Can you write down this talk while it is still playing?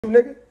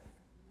nigga?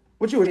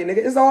 What you, nigga?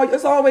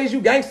 It's always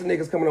you gangster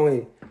niggas coming on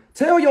here.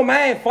 Tell your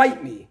man,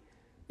 fight me.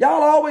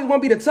 Y'all always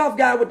want to be the tough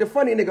guy with the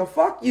funny nigga.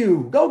 Fuck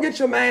you. Go get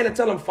your man and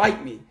tell him,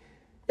 fight me.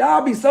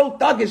 Y'all be so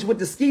thuggish with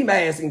the ski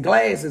mask and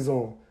glasses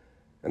on.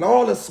 And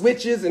all the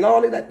switches and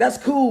all of that. That's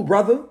cool,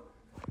 brother.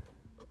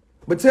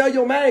 But tell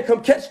your man,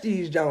 come catch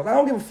these Jones. I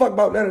don't give a fuck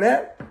about none of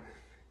that.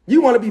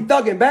 You want to be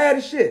thugging bad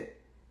as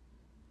shit.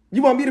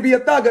 You want me to be a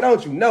thugger,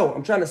 don't you? No,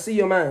 I'm trying to see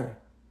your man.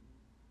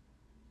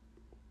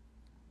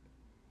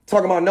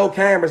 Talking about no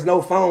cameras,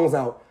 no phones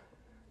out.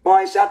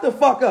 Boy, shut the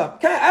fuck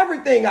up.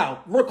 Everything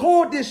out.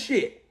 Record this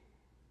shit.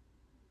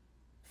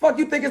 Fuck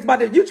you think it's about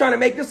this? You trying to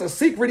make this a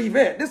secret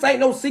event. This ain't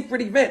no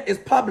secret event. It's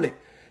public.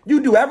 You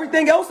do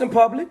everything else in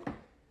public.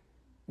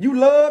 You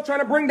love trying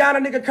to bring down a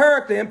nigga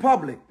character in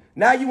public.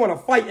 Now you want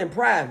to fight in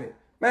private.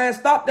 Man,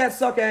 stop that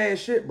sucker ass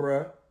shit,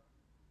 bruh.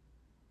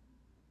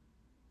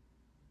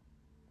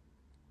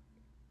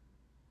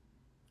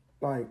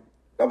 Like,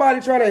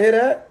 nobody trying to hear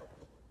that.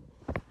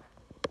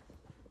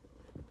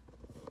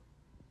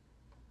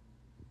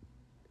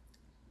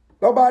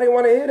 Nobody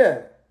want to hear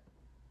that.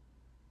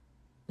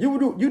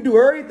 You do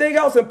everything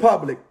else in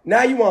public.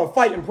 Now you want to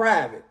fight in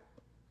private.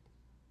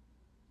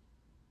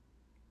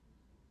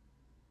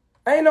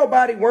 Ain't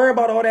nobody worrying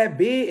about all that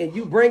bid and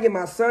you bringing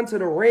my son to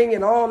the ring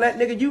and all that,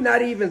 nigga. You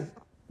not even,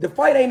 the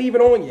fight ain't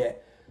even on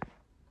yet.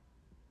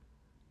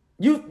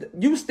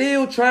 You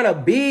still trying to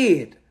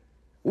bid.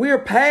 We're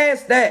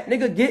past that.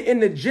 Nigga, get in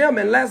the gym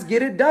and let's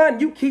get it done.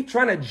 You keep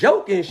trying to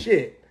joke and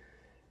shit.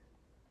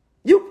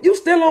 You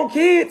still on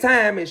kid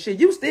time and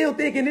shit. You still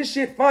thinking this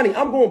shit funny.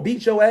 I'm going to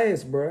beat your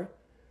ass, bruh.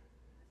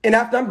 And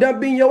after I'm done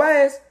beating your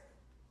ass,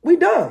 we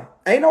done.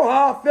 Ain't no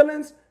hard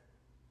feelings.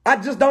 I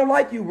just don't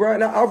like you, bruh.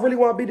 And I really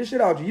want to beat the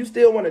shit out of you. You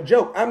still want to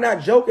joke. I'm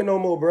not joking no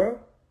more, bruh.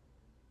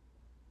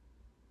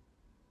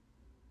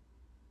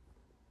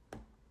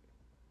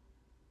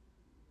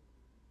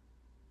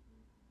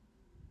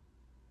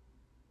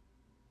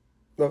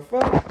 The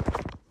fuck?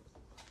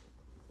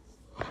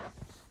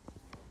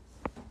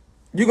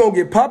 You gonna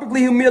get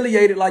publicly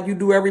humiliated like you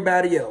do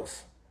everybody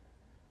else.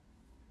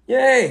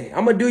 Yay,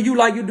 I'm gonna do you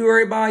like you do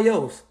everybody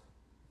else.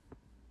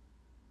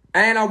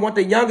 And I want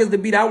the youngest to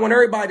beat. I want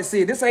everybody to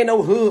see it. This ain't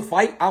no hood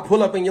fight. I'll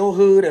pull up in your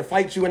hood and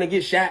fight you and then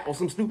get shot or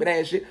some stupid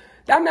ass shit.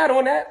 I'm not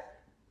on that.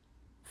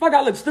 Fuck,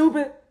 I look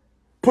stupid.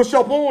 Push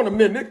up on a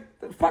minute.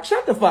 Fuck,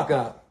 shut the fuck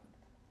up.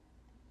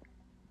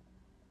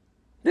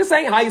 This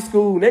ain't high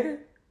school, nigga.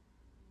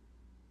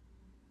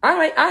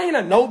 I ain't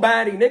a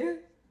nobody, nigga.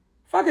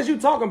 Fuck is you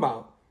talking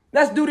about?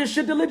 Let's do this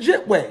shit the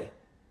legit way.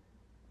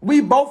 We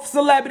both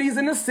celebrities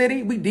in the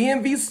city. We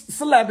DMV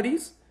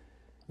celebrities.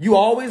 You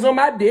always on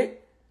my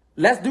dick.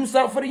 Let's do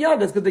something for the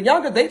youngest. Because the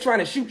youngest, they trying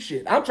to shoot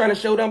shit. I'm trying to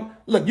show them,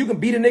 look, you can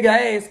beat a nigga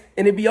ass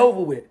and it be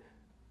over with.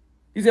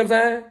 You see what I'm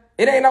saying?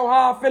 It ain't no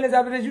hard feelings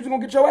after this. You just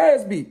gonna get your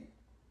ass beat.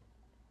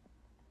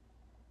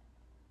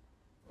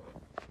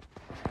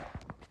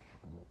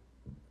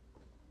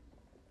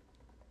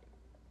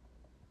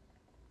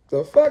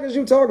 The fuck is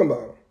you talking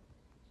about?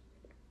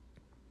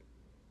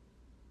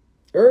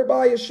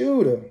 Everybody a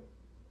shooter.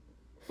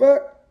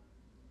 Fuck.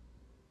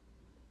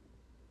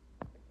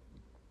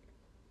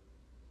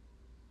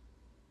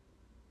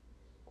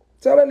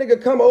 Tell that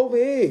nigga come over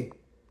here.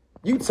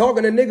 You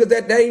talking to niggas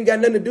that they ain't got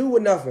nothing to do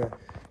with nothing.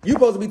 You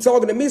supposed to be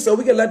talking to me so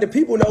we can let the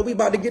people know we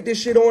about to get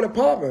this shit on and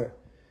popping.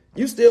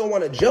 You still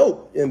want to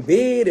joke and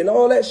bid and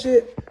all that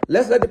shit.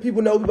 Let's let the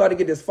people know we about to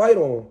get this fight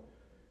on.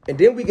 And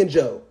then we can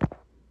joke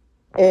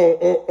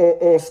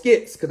on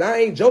skits. Because I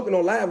ain't joking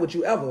on live with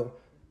you ever.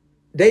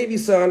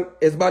 Davy's son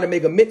is about to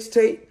make a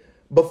mixtape.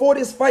 Before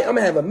this fight, I'm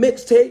going to have a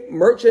mixtape,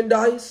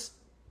 merchandise.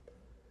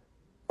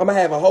 I'm going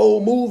to have a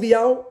whole movie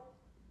out.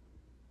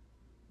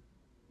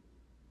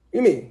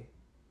 You mean?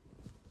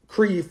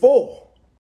 Creed 4.